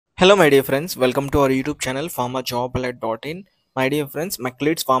Hello, my dear friends. Welcome to our YouTube channel, Pharma.in. My dear friends,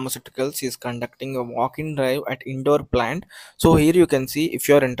 Macleods Pharmaceuticals is conducting a walk-in drive at indoor plant. So here you can see, if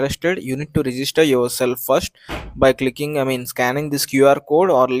you are interested, you need to register yourself first by scanning this QR code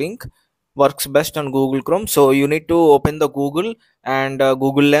or link. Works best on Google Chrome. So you need to open the Google and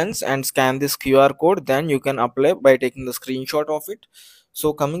Google Lens and scan this QR code. Then you can apply by taking the screenshot of it.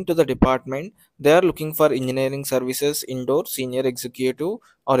 So coming to the department, they are looking for engineering services indoor senior executive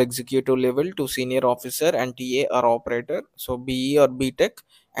or executive level to senior officer and TA or operator. So BE or B.Tech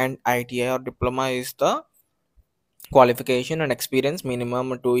and ITI or diploma is the qualification, and experience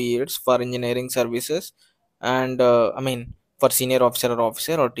minimum 2 years for engineering services, and for senior officer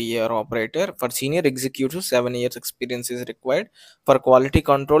or TA or operator. For senior executive, 7 years experience is required. For quality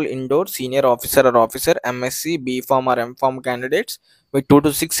control indoor senior officer or officer, MSc, B.Pharm or M.Pharm candidates with 2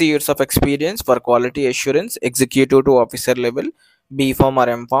 to 6 years of experience. For quality assurance executive to officer level, B.Pharm or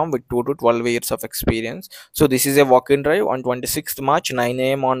M.Pharm with 2 to 12 years of experience. So this is a walk-in drive on 26th March 9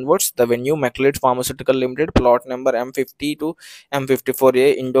 a.m. onwards. The venue, Macleods Pharmaceutical Ltd, plot number M50 to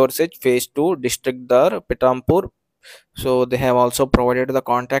M54A, Indoor Sedge, Phase 2, District Dar, Pithampur. So they have also provided the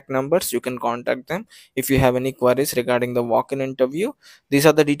contact numbers. You can contact them if you have any queries regarding the walk-in interview. These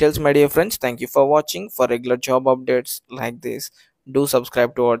are the details, my dear friends. Thank you for watching. For regular job updates like this, do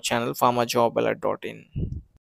subscribe to our channel, pharmajobalert.in.